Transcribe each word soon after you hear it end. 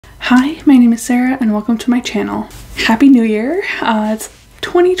Hi, my name is Sarah and welcome to my channel. Happy New Year! It's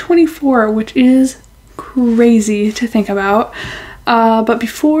 2024, which is crazy to think about. But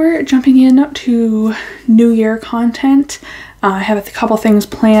before jumping in to New Year content, I have a couple things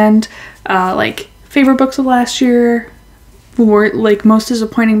planned, like favorite books of last year, or like most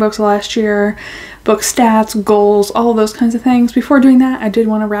disappointing books of last year, book stats, goals, all of those kinds of things. Before doing that, I did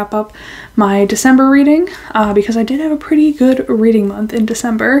want to wrap up my December reading because I did have a pretty good reading month in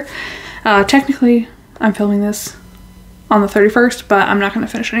December. Technically, I'm filming this on the 31st, but I'm not going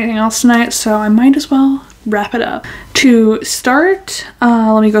to finish anything else tonight, so I might as well wrap it up. To start,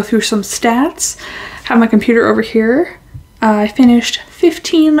 let me go through some stats. I have my computer over here. I finished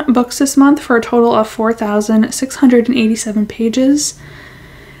 15 books this month for a total of 4,687 pages,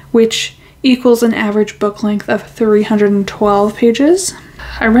 which equals an average book length of 312 pages.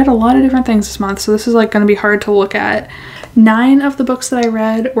 I read a lot of different things this month, so this is like going to be hard to look at. 9 of the books that I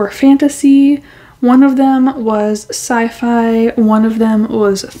read were fantasy, 1 of them was sci-fi, 1 of them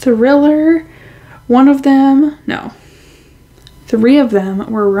was thriller, 3 of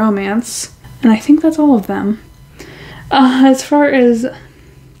them were romance, and I think that's all of them. As far as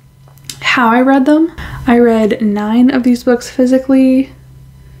how I read them, I read 9 of these books physically,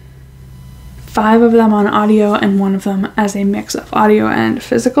 5 of them on audio, and 1 of them as a mix of audio and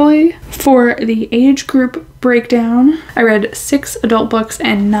physically. For the age group breakdown, I read 6 adult books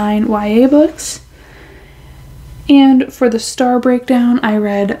and 9 YA books. And for the star breakdown, I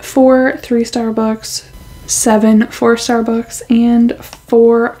read 4 3-star books, 7 4-star books, and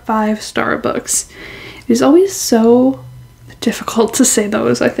 4 5-star books. It is always so difficult to say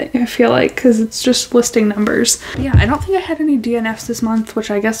those, I feel like, because it's just listing numbers. But yeah, I don't think I had any DNFs this month, which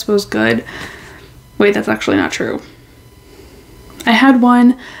I guess was good. Wait, that's actually not true. I had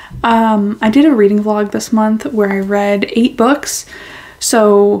one. I did a reading vlog this month where I read 8 books.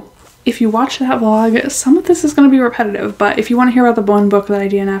 So if you watch that vlog, some of this is going to be repetitive, but if you want to hear about the one book that I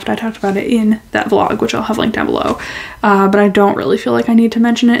DNF'd, I talked about it in that vlog, which I'll have linked down below. But I don't really feel like I need to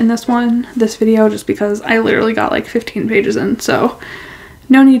mention it in this video, just because I literally got like 15 pages in, so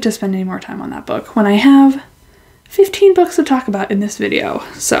no need to spend any more time on that book when I have 15 books to talk about in this video.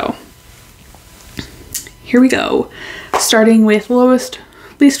 So here we go, starting with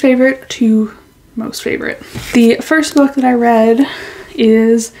least favorite to most favorite. The first book that I read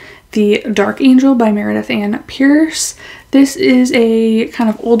is The Dark Angel by Meredith Ann Pierce. This is a kind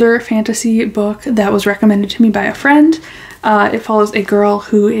of older fantasy book that was recommended to me by a friend. It follows a girl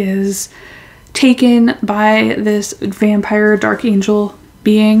who is taken by this vampire dark angel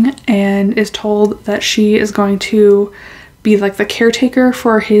being and is told that she is going to be like the caretaker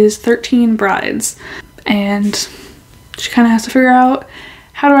for his 13 brides. And she kind of has to figure out,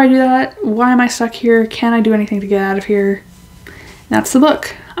 how do I do that? Why am I stuck here? Can I do anything to get out of here? And that's the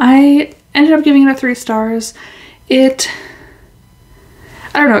book. I ended up giving it 3 stars. I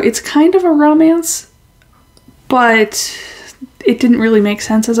don't know, it's kind of a romance, but it didn't really make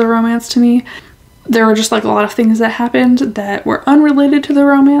sense as a romance to me. There were just like a lot of things that happened that were unrelated to the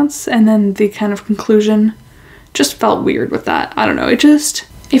romance, and then the kind of conclusion just felt weird with that. I don't know,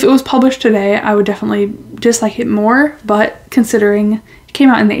 if it was published today, I would definitely dislike it more, but considering it came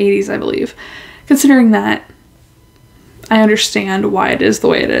out in the 80s, I believe, considering that, I understand why it is the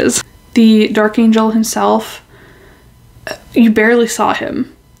way it is. The Dark Angel himself, you barely saw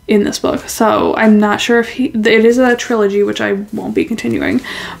him in this book, so I'm not sure if it is a trilogy, which I won't be continuing,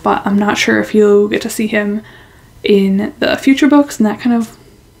 but I'm not sure if you'll get to see him in the future books, and that kind of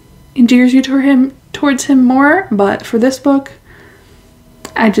endears you towards him more. But for this book,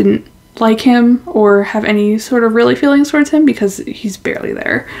 I didn't like him or have any sort of really feelings towards him because he's barely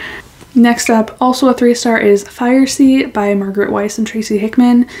there. Next up, also a 3-star, is Fireseed by Margaret Weis and Tracy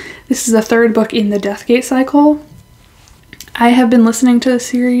Hickman. This is the 3rd book in the Deathgate cycle. I have been listening to the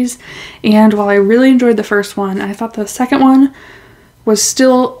series, and while I really enjoyed the first one, I thought the second one was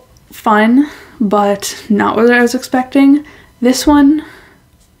still fun, but not what I was expecting. This one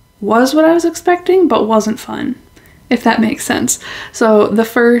was what I was expecting, but wasn't fun, if that makes sense. So the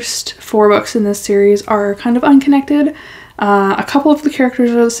first 4 books in this series are kind of unconnected. A couple of the characters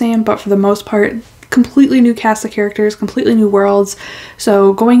are the same, but for the most part, completely new cast of characters, completely new worlds.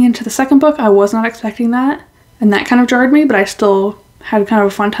 So going into the second book, I was not expecting that, and that kind of jarred me, but I still had kind of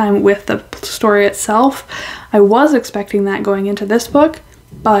a fun time with the story itself. I was expecting that going into this book,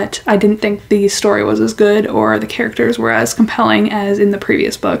 but I didn't think the story was as good or the characters were as compelling as in the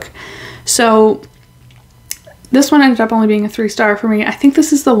previous book. So this one ended up only being a 3-star for me. I think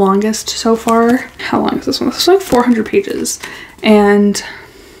this is the longest so far. How long is this one? This is like 400 pages. And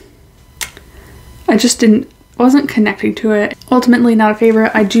I just didn't wasn't connecting to it. Ultimately not a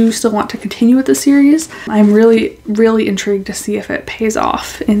favorite. I do still want to continue with the series. I'm really, really intrigued to see if it pays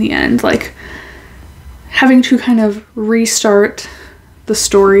off in the end. Like, having to kind of restart the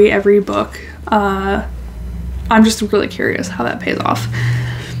story every book, I'm just really curious how that pays off.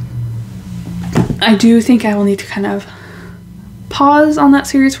 I do think I will need to kind of pause on that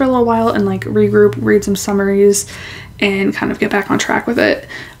series for a little while and like regroup, read some summaries, and kind of get back on track with it.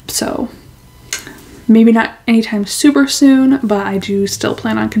 So maybe not anytime super soon, but I do still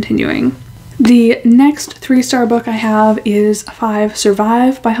plan on continuing. The next 3-star book I have is 5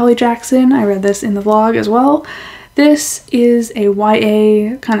 Survive by Holly Jackson. I read this in the vlog as well. This is a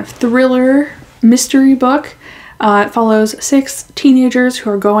YA kind of thriller mystery book. It follows 6 teenagers who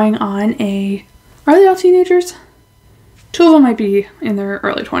are going on a... Are they all teenagers? 2 of them might be in their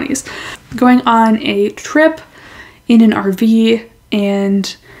early 20s. Going on a trip in an RV,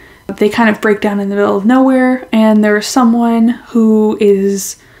 and they kind of break down in the middle of nowhere, and there's someone who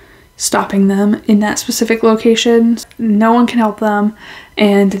is stopping them in that specific location. No one can help them,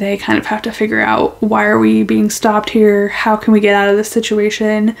 and they kind of have to figure out, why are we being stopped here? How can we get out of this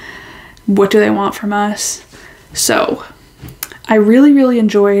situation? What do they want from us? So I really, really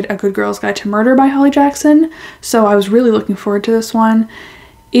enjoyed A Good Girl's Guide to Murder by Holly Jackson, so I was really looking forward to this one.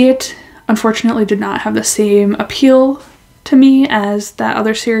 It unfortunately did not have the same appeal to me as that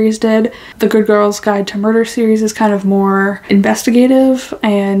other series did. The Good Girl's Guide to Murder series is kind of more investigative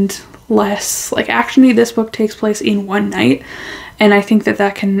and less like actiony. This book takes place in one night, and I think that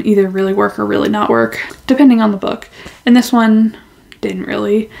that can either really work or really not work, depending on the book. And this one didn't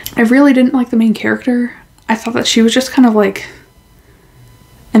really. I really didn't like the main character. I thought that she was just kind of like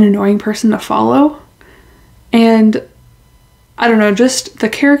an annoying person to follow. And I don't know, just the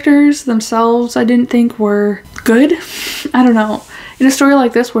characters themselves I didn't think were good. I don't know. In a story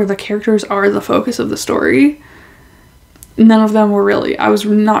like this where the characters are the focus of the story, none of them were really, I was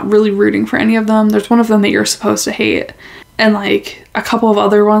not really rooting for any of them. There's one of them that you're supposed to hate, and like a couple of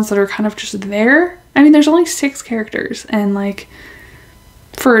other ones that are kind of just there. I mean, there's only 6 characters, and like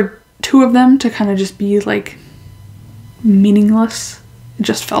for 2 of them to kind of just be like meaningless, it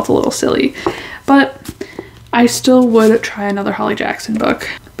just felt a little silly. But I still would try another Holly Jackson book.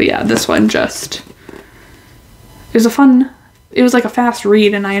 But yeah, this one just, it was a fun, it was like a fast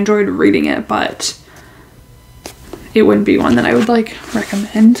read and I enjoyed reading it, but it wouldn't be one that I would like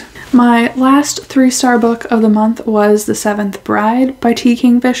recommend. My last 3-star book of the month was The Seventh Bride by T.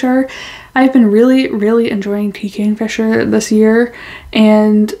 Kingfisher. I've been really, really enjoying T. Kingfisher this year,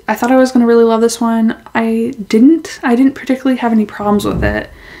 and I thought I was going to really love this one. I didn't particularly have any problems with it,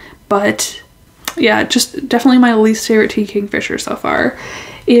 but yeah, just definitely my least favorite T. Kingfisher so far.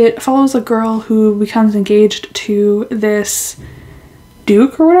 It follows a girl who becomes engaged to this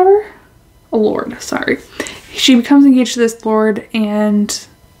duke or whatever? A lord, sorry. She becomes engaged to this lord and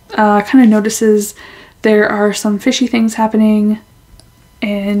kind of notices there are some fishy things happening,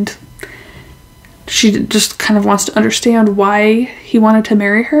 and she just kind of wants to understand why he wanted to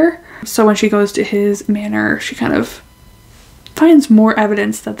marry her. So when she goes to his manor, she kind of finds more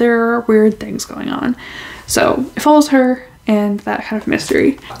evidence that there are weird things going on. So it follows her and that kind of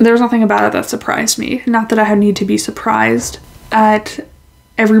mystery. There was nothing about it that surprised me. Not that I need to be surprised at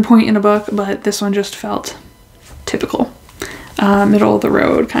every point in a book, but this one just felt typical. Middle of the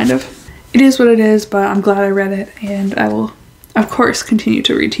road, kind of. It is what it is, but I'm glad I read it, and I will, of course, continue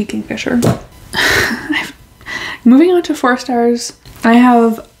to read T. Kingfisher. Moving on to 4 stars, I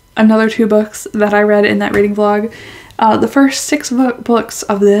have another 2 books that I read in that reading vlog. The first 6 books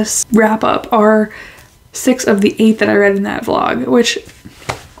of this wrap up are 6 of the 8 that I read in that vlog, which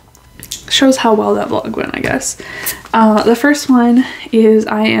shows how well that vlog went, I guess. The first one is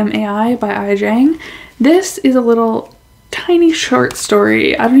I Am AI by Ai Zhang. This is a little tiny short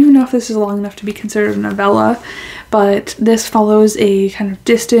story. I don't even know if this is long enough to be considered a novella, but this follows a kind of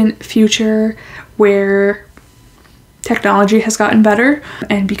distant future where technology has gotten better,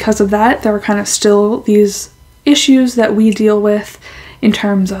 and because of that there are kind of still these issues that we deal with in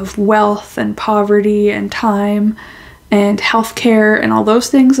terms of wealth and poverty and time and healthcare and all those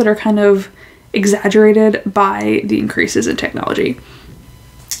things that are kind of exaggerated by the increases in technology.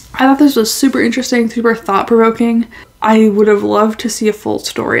 I thought this was super interesting, super thought-provoking. I would have loved to see a full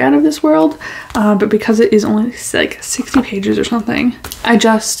story out of this world, but because it is only like 60 pages or something, I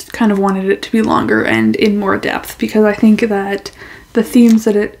just kind of wanted it to be longer and in more depth, because I think that the themes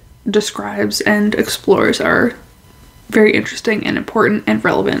that it describes and explores are very interesting and important and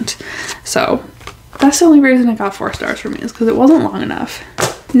relevant. So that's the only reason it got 4 stars for me, is because it wasn't long enough.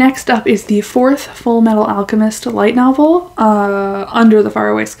 Next up is the 4th Full Metal Alchemist light novel, Under the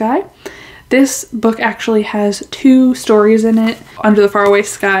Faraway Sky. This book actually has 2 stories in it, Under the Faraway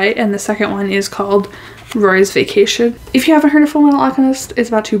Sky, and the second one is called Roy's Vacation. If you haven't heard of Fullmetal Alchemist, it's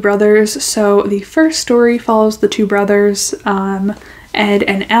about 2 brothers. So the first story follows the 2 brothers, Ed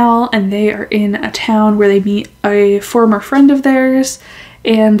and Al, and they are in a town where they meet a former friend of theirs.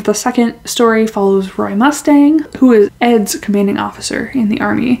 And the second story follows Roy Mustang, who is Ed's commanding officer in the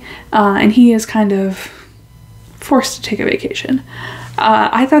army, and he is kind of forced to take a vacation.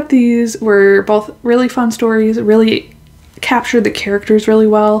 I thought these were both really fun stories, really captured the characters really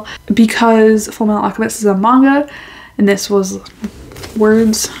well. Because Fullmetal Alchemist is a manga, and this was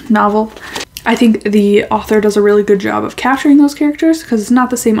words novel, I think the author does a really good job of capturing those characters, because it's not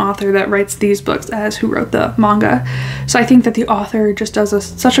the same author that writes these books as who wrote the manga. So I think that the author just does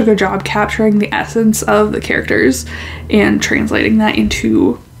such a good job capturing the essence of the characters and translating that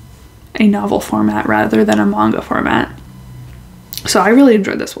into a novel format rather than a manga format. So I really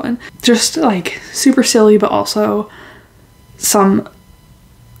enjoyed this one. Just like super silly, but also some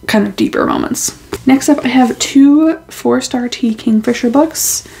kind of deeper moments. Next up, I have 2 4-star T. Kingfisher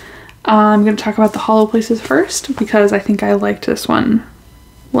books. I'm going to talk about The Hollow Places first, because I think I liked this one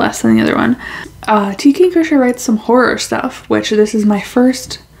less than the other one. T. Kingfisher writes some horror stuff, which this is my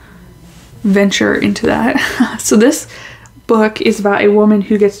first venture into that. So this book is about a woman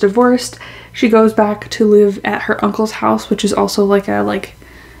who gets divorced. She goes back to live at her uncle's house, which is also like a, I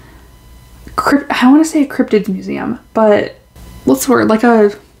want to say a cryptid museum, but what's the word? Like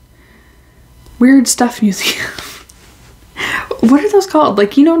a weird stuff museum. What are those called?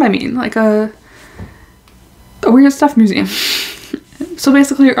 Like, you know what I mean? Like a weird stuff museum. So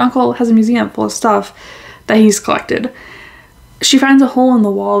basically your uncle has a museum full of stuff that he's collected. She finds a hole in the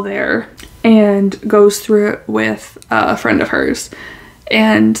wall there and goes through it with a friend of hers.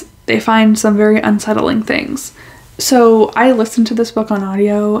 And they find some very unsettling things. So I listened to this book on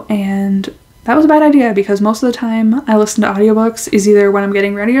audio, and that was a bad idea, because most of the time I listen to audiobooks is either when I'm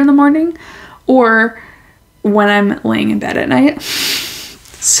getting ready in the morning or when I'm laying in bed at night.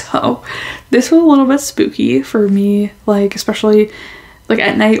 So this was a little bit spooky for me, like especially like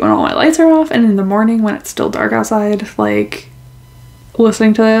at night when all my lights are off, and in the morning when it's still dark outside, like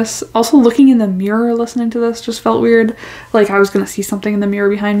listening to this. Also looking in the mirror listening to this just felt weird, like I was gonna see something in the mirror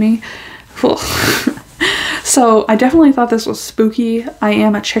behind me. So I definitely thought this was spooky. I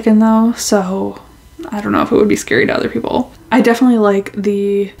am a chicken though, so I don't know if it would be scary to other people. I definitely like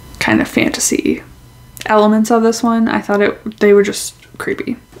the kind of fantasy elements of this one. I thought they were just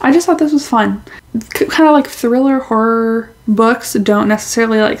creepy. I just thought this was fun. Kind of like thriller horror books don't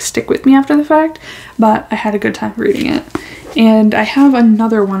necessarily like stick with me after the fact, but I had a good time reading it. And I have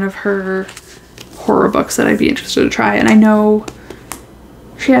another one of her horror books that I'd be interested to try, and I know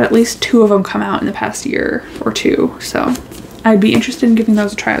she had at least 2 of them come out in the past year or 2, so I'd be interested in giving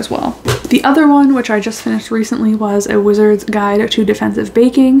those a try as well. The other one, which I just finished recently, was A Wizard's Guide to Defensive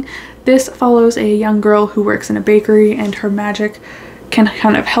Baking. This follows a young girl who works in a bakery, and her magic can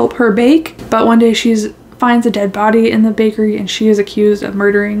kind of help her bake, but one day she finds a dead body in the bakery and she is accused of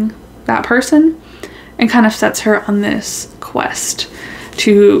murdering that person, and kind of sets her on this quest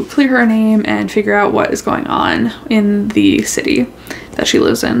to clear her name and figure out what is going on in the city that she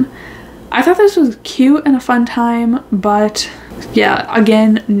lives in. I thought this was cute and a fun time, but yeah,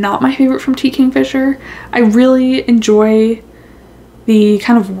 again, not my favorite from T. Kingfisher. I really enjoy the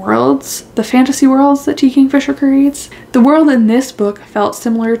kind of worlds, the fantasy worlds that T. Kingfisher creates. The world in this book felt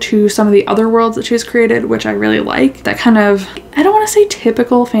similar to some of the other worlds that she's created, which I really like. That kind of, I don't want to say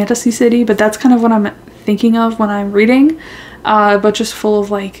typical fantasy city, but that's kind of what I'm thinking of when I'm reading, but just full of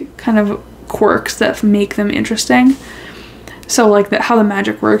like kind of quirks that make them interesting. So like how the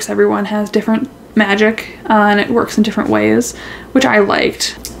magic works, everyone has different magic and it works in different ways, which I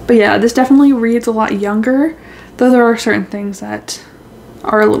liked. But yeah, this definitely reads a lot younger, though there are certain things that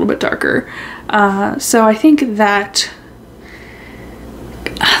are a little bit darker. So I think that's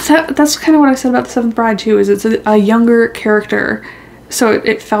kind of what I said about The Seventh Bride too, is it's a younger character, so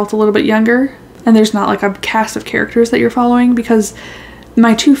it felt a little bit younger, and there's not like a cast of characters that you're following, because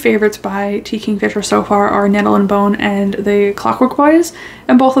my 2 favorites by T. Kingfisher so far are Nettle and Bone and The Clockwork Boys,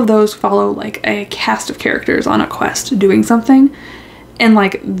 and both of those follow like a cast of characters on a quest doing something, and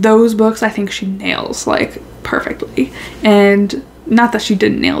like those books I think she nails like perfectly. And not that she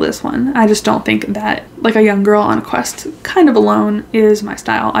didn't nail this one, I just don't think that like a young girl on a quest kind of alone is my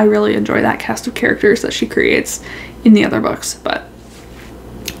style. I really enjoy that cast of characters that she creates in the other books, but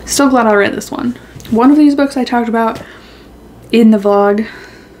still glad I read this one. One of these books I talked about in the vlog,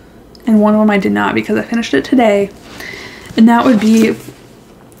 and one of them I did not because I finished it today, and that would be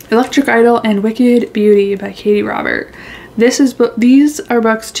Electric Idol and Wicked Beauty by Katie Robert. These are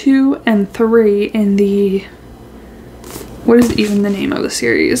books 2 and 3 in the, what is even the name of the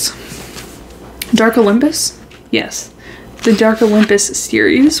series? Dark Olympus? Yes. The Dark Olympus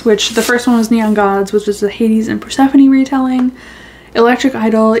series, which the first one was Neon Gods, which was the Hades and Persephone retelling. Electric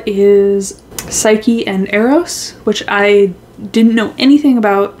Idol is Psyche and Eros, which I didn't know anything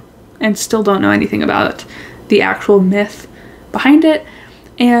about and still don't know anything about the actual myth behind it.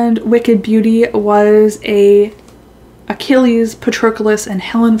 And Wicked Beauty was a Achilles, Patroclus, and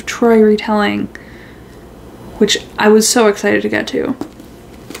Helen of Troy retelling, which I was so excited to get to.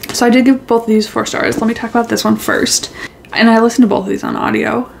 So I did give both of these 4 stars. Let me talk about this one first. And I listened to both of these on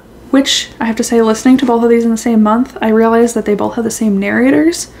audio, which I have to say, listening to both of these in the same month, I realized that they both have the same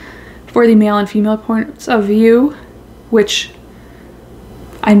narrators for the male and female points of view, which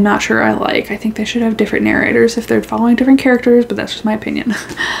I'm not sure I like. I think they should have different narrators if they're following different characters, but that's just my opinion.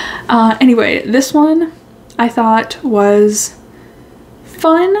 Anyway, this one I thought was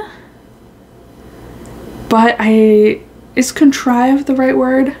fun, but is contrived the right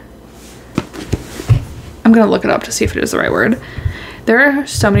word? I'm gonna look it up to see if it is the right word. There are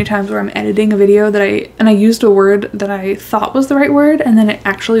so many times where I'm editing a video that I used a word that I thought was the right word and then it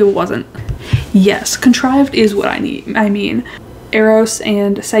actually wasn't. Yes, contrived is what I mean. Eros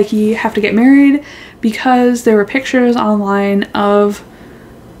and Psyche have to get married because there were pictures online of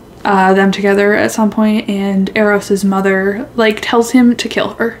them together at some point, and Eros's mother like tells him to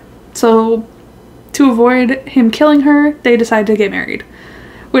kill her. So to avoid him killing her, they decide to get married,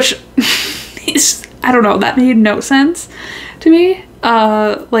 which is, I don't know, that made no sense to me.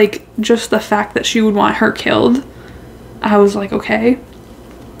 Like just the fact that she would want her killed, I was like, okay.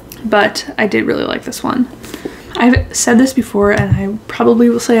 But I did really like this one. I've said this before and I probably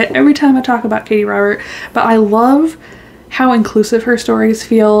will say it every time I talk about Katee Robert, but I love how inclusive her stories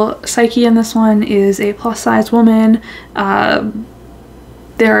feel. Psyche in this one is a plus-size woman.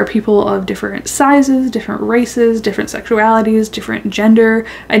 There are people of different sizes, different races, different sexualities, different gender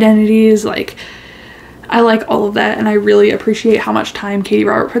identities. Like, I like all of that and I really appreciate how much time Katee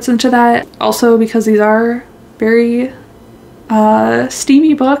Robert puts into that. Also, because these are very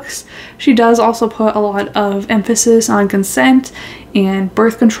steamy books, she does also put a lot of emphasis on consent and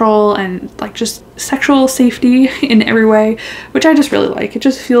birth control and like just sexual safety in every way, which I just really like. It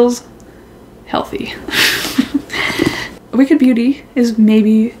just feels healthy. Wicked Beauty is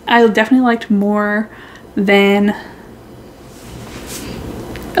maybe, I definitely liked more than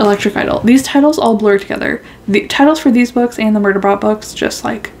Electric Idol. These titles all blur together. The titles for these books and the Murderbot books, just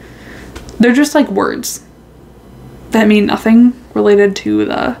like, they're just like words that mean nothing related to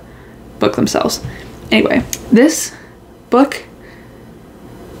the book themselves. Anyway, this book,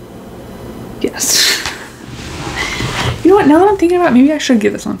 yes. You know what, now that I'm thinking about it, maybe I should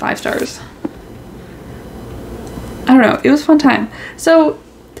give this one 5 stars. I don't know, it was a fun time. So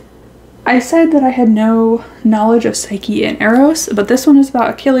I said that I had no knowledge of Psyche and Eros, but this one is about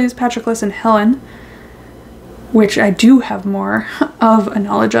Achilles, Patroclus, and Helen, which I do have more of a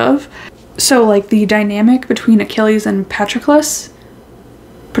knowledge of. So like the dynamic between Achilles and Patroclus,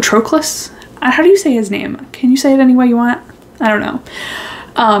 how do you say his name? Can you say it any way you want? I don't know.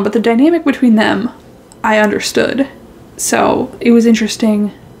 But the dynamic between them, I understood. So it was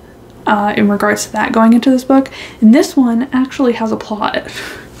interesting in regards to that going into this book. And this one actually has a plot.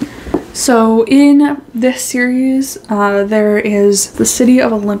 So in this series, there is the city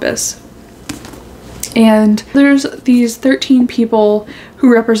of Olympus. And there's these 13 people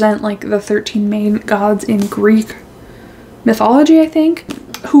who represent like the 13 main gods in Greek mythology, I think,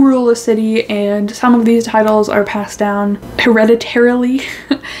 who rule the city, and some of these titles are passed down hereditarily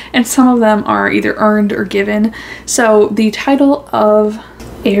and some of them are either earned or given. So the title of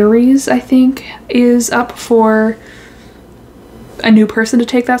Ares, I think, is up for a new person to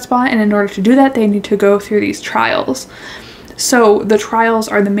take that spot, and in order to do that they need to go through these trials. So the trials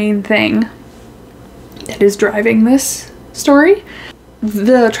are the main thing that is driving this story.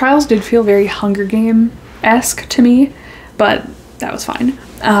 The trials did feel very Hunger Game-esque to me, but that was fine.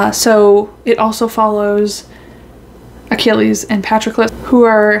 So it also follows Achilles and Patroclus, who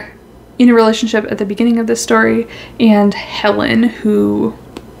are in a relationship at the beginning of this story, and Helen, who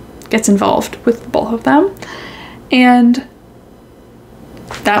gets involved with both of them. And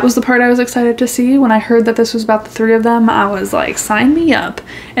that was the part I was excited to see. When I heard that this was about the 3 of them, I was like, sign me up.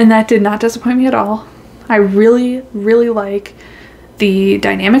 And that did not disappoint me at all. I really, really like the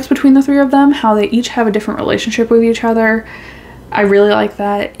dynamics between the 3 of them, how they each have a different relationship with each other. I really like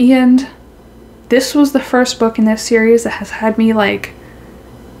that. And this was the first book in this series that has had me like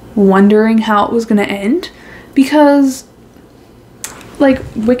wondering how it was going to end, because like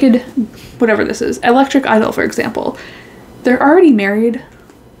Wicked, whatever this is, Electric Idol, for example, they're already married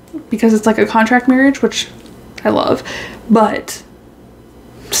because it's like a contract marriage, which I love, but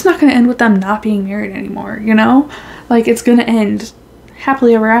it's not going to end with them not being married anymore, you know? Like, it's going to end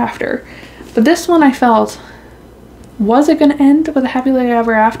happily ever after. But this one I felt, was it going to end with a happily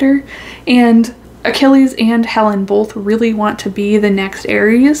ever after? And Achilles and Helen both really want to be the next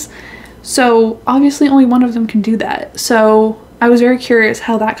Ares, so obviously only one of them can do that. So I was very curious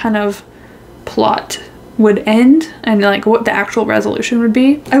how that kind of plot would end and like what the actual resolution would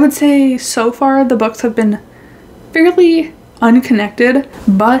be. I would say so far the books have been fairly unconnected,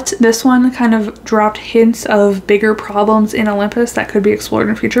 but this one kind of dropped hints of bigger problems in Olympus that could be explored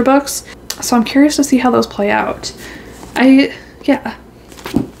in future books. So I'm curious to see how those play out. I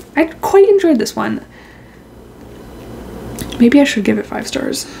quite enjoyed this one. Maybe I should give it 5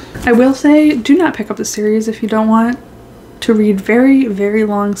 stars. I will say, do not pick up the series if you don't want to read very, very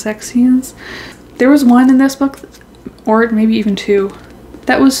long sex scenes. There was one in this book, or maybe even 2,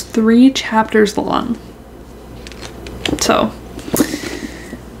 that was 3 chapters long. So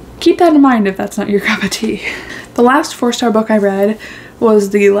keep that in mind if that's not your cup of tea. The last 4-star book I read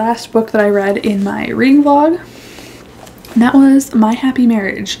was the last book that I read in my reading vlog, and that was My Happy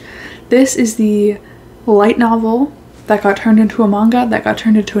Marriage. This is the light novel that got turned into a manga, that got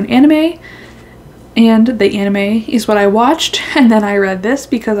turned into an anime, and the anime is what I watched, and then I read this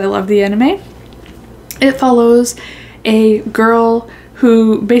because I love the anime. It follows a girl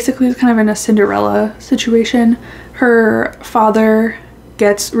who basically is kind of in a Cinderella situation. Her father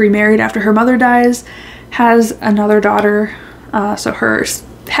gets remarried after her mother dies, has another daughter, so her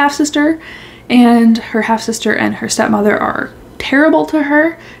half-sister, and her half-sister and her stepmother are terrible to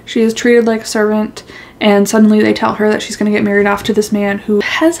her. She is treated like a servant, and suddenly they tell her that she's going to get married off to this man who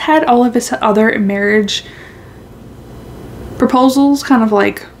has had all of his other marriage proposals kind of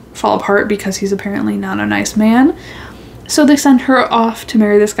like fall apart because he's apparently not a nice man. So they send her off to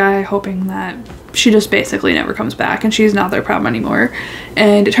marry this guy, hoping that she just basically never comes back and she's not their problem anymore.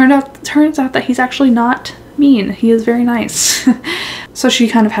 And it turns out that he's actually not mean. He is very nice. So she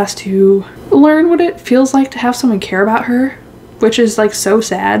kind of has to learn what it feels like to have someone care about her, which is like so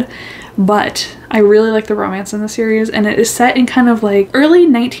sad. But I really like the romance in the series, and it is set in kind of like early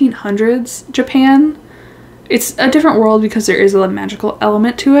 1900s Japan. It's a different world because there is a magical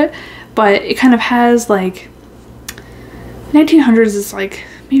element to it, but it kind of has like 1900s is like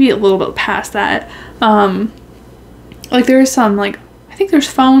maybe a little bit past that. Like there is some like, I think there's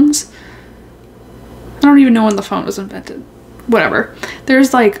phones. I don't even know when the phone was invented. Whatever.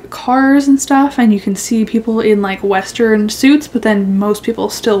 There's like cars and stuff, and you can see people in like Western suits, but then most people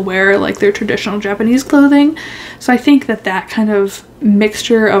still wear like their traditional Japanese clothing. So I think that that kind of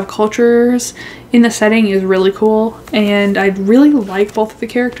mixture of cultures in the setting is really cool, and I really like both of the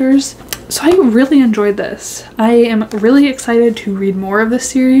characters. So I really enjoyed this. I am really excited to read more of this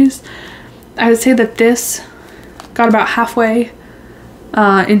series. I would say that this got about halfway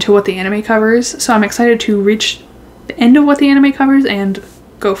into what the anime covers, so I'm excited to reach the end of what the anime covers and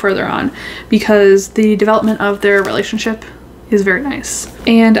go further on, because the development of their relationship is very nice.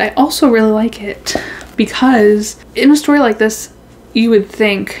 And I also really like it because in a story like this you would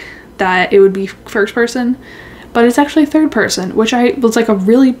think that it would be first person, but it's actually third person, which was like a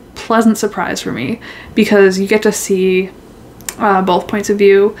really pleasant surprise for me, because you get to see both points of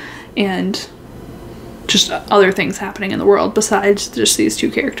view and just other things happening in the world besides just these two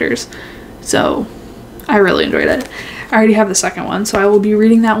characters. So I really enjoyed it. I already have the second one, so I will be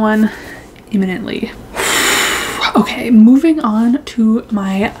reading that one imminently. Okay, moving on to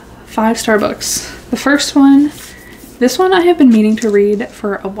my 5-star books. The first one, this one I have been meaning to read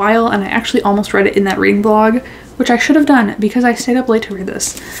for a while, and I actually almost read it in that reading vlog, which I should have done because I stayed up late to read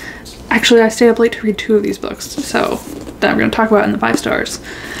this. Actually, I stayed up late to read 2 of these books, so that I'm going to talk about in the 5 stars.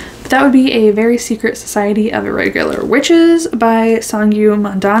 But that would be A Very Secret Society of Irregular Witches by Sangyu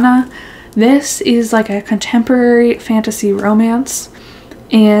Mandana. This is like a contemporary fantasy romance,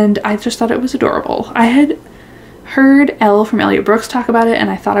 and I just thought it was adorable. I had heard Elle from Elliot Brooks talk about it, and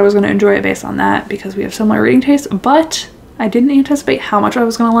I thought I was going to enjoy it based on that because we have similar reading tastes, but I didn't anticipate how much I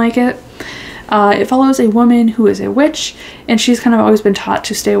was going to like it. It follows a woman who is a witch, and she's kind of always been taught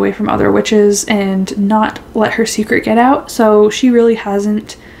to stay away from other witches and not let her secret get out, so she really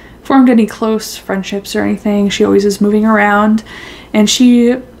hasn't formed any close friendships or anything. She always is moving around, and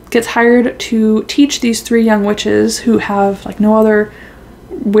she gets hired to teach these 3 young witches who have like no other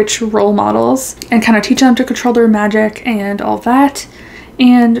witch role models, and kind of teach them to control their magic and all that.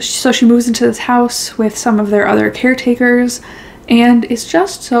 And so she moves into this house with some of their other caretakers, and it's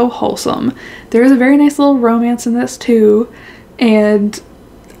just so wholesome. There is a very nice little romance in this too, and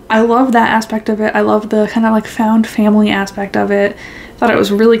I love that aspect of it. I love the kind of like found family aspect of it. Thought it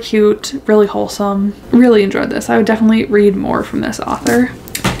was really cute, really wholesome. Really enjoyed this. I would definitely read more from this author.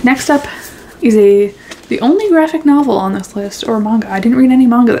 Next up is the only graphic novel on this list, or manga. I didn't read any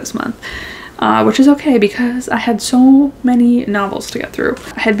manga this month, which is okay because I had so many novels to get through.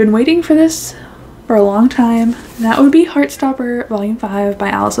 I had been waiting for this for a long time. And that would be Heartstopper Volume 5 by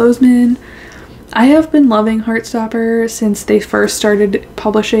Alice Oseman. I have been loving Heartstopper since they first started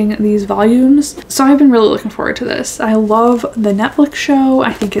publishing these volumes, so I've been really looking forward to this. I love the Netflix show.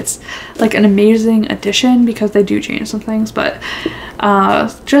 I think it's like an amazing addition because they do change some things, but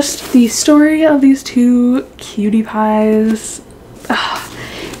just the story of these two cutie pies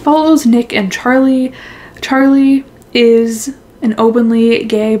follows Nick and Charlie. Charlie is an openly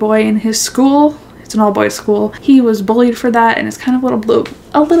gay boy in his school. It's an all-boys school. He was bullied for that and is kind of a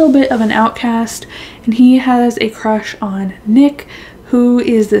little bit of an outcast, and he has a crush on Nick, who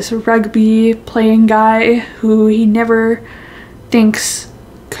is this rugby playing guy who he never thinks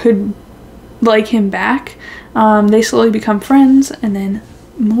could like him back. They slowly become friends and then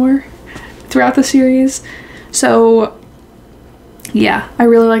more throughout the series. So yeah, I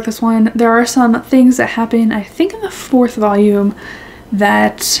really like this one. There are some things that happen, I think in the 4th volume,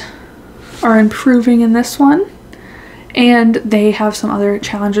 that are improving in this one, and they have some other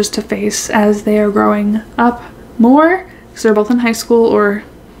challenges to face as they are growing up more, because they're both in high school, or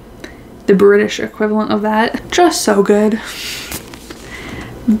the British equivalent of that. Just so good.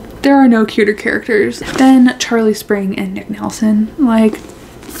 There are no cuter characters than Charlie Spring and Nick Nelson. Like,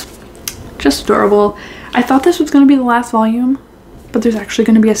 just adorable. I thought this was going to be the last volume, but there's actually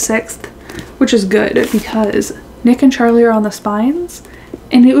going to be a 6th, which is good because Nick and Charlie are on the spines,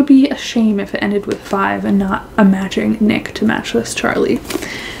 and it would be a shame if it ended with 5 and not a matching Nick to match this Charlie.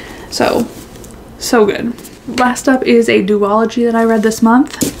 So good. Last up is a duology that I read this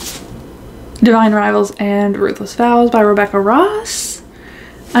month. Divine Rivals and Ruthless Vows by Rebecca Ross.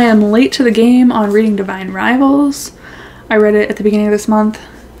 I am late to the game on reading Divine Rivals. I read it at the beginning of this month.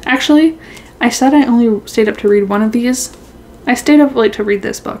 Actually, I said I only stayed up to read one of these. I stayed up late to read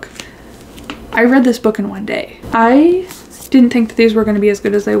this book. I read this book in one day. I didn't think that these were going to be as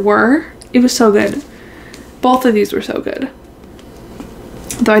good as they were. It was so good. Both of these were so good.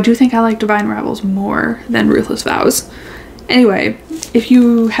 Though I do think I like Divine Rivals more than Ruthless Vows. Anyway, if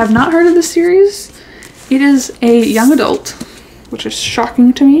you have not heard of this series, it is a young adult, which is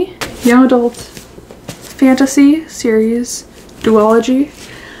shocking to me. Young adult fantasy series, duology.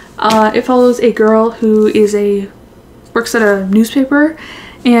 It follows a girl who works at a newspaper,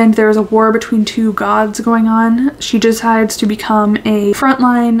 and there's a war between two gods going on. She decides to become a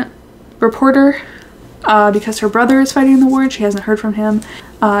frontline reporter because her brother is fighting in the war and she hasn't heard from him.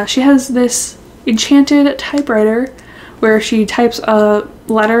 She has this enchanted typewriter where she types a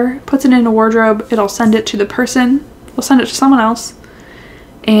letter, puts it in a wardrobe, it'll send it to the person, will send it to someone else,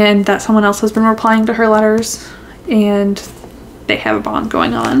 and that someone else has been replying to her letters, and they have a bond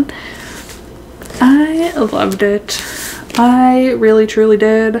going on. I loved it. I really truly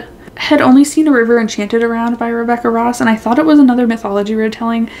did. I had only seen A River Enchanted around by Rebecca Ross, and I thought it was another mythology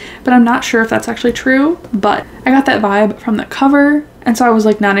retelling, but I'm not sure if that's actually true. But I got that vibe from the cover, and so I was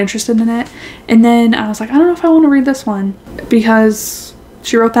like not interested in it. And then I was like, I don't know if I want to read this one because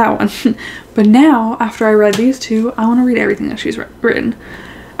she wrote that one. But now, after I read these two, I want to read everything that she's written.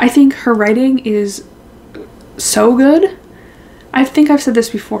 I think her writing is so good. I think I've said this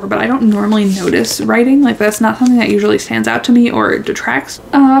before, but I don't normally notice writing. Like, that's not something that usually stands out to me or detracts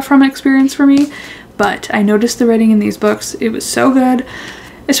from experience for me. But I noticed the writing in these books. It was so good,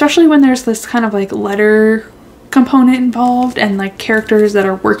 especially when there's this kind of like letter component involved and like characters that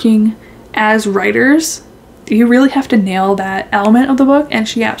are working as writers. You really have to nail that element of the book, and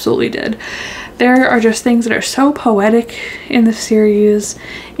she absolutely did. There are just things that are so poetic in the series,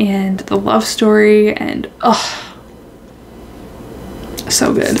 and the love story, and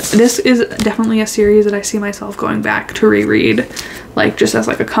so good. This is definitely a series that I see myself going back to reread, like just as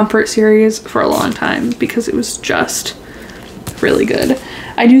like a comfort series for a long time, because it was just really good.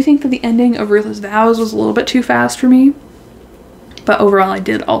 I do think that the ending of Ruthless Vows was a little bit too fast for me, but overall I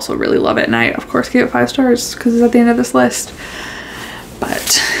did also really love it, and I of course gave it 5 stars because it's at the end of this list.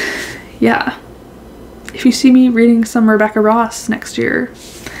 But yeah, if you see me reading some Rebecca Ross next year,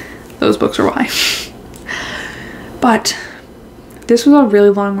 those books are why. But this was a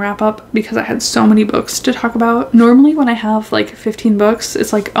really long wrap up because I had so many books to talk about. Normally when I have like 15 books,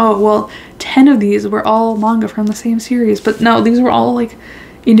 it's like, oh, well, 10 of these were all manga from the same series. But no, these were all like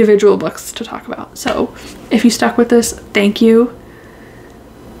individual books to talk about. So if you stuck with this, thank you.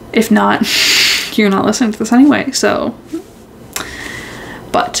 If not, you're not listening to this anyway. So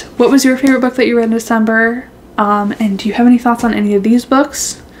But what was your favorite book that you read in December? And do you have any thoughts on any of these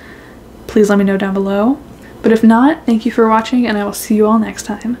books? Please let me know down below. But if not, thank you for watching, and I will see you all next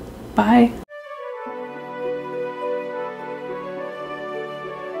time. Bye.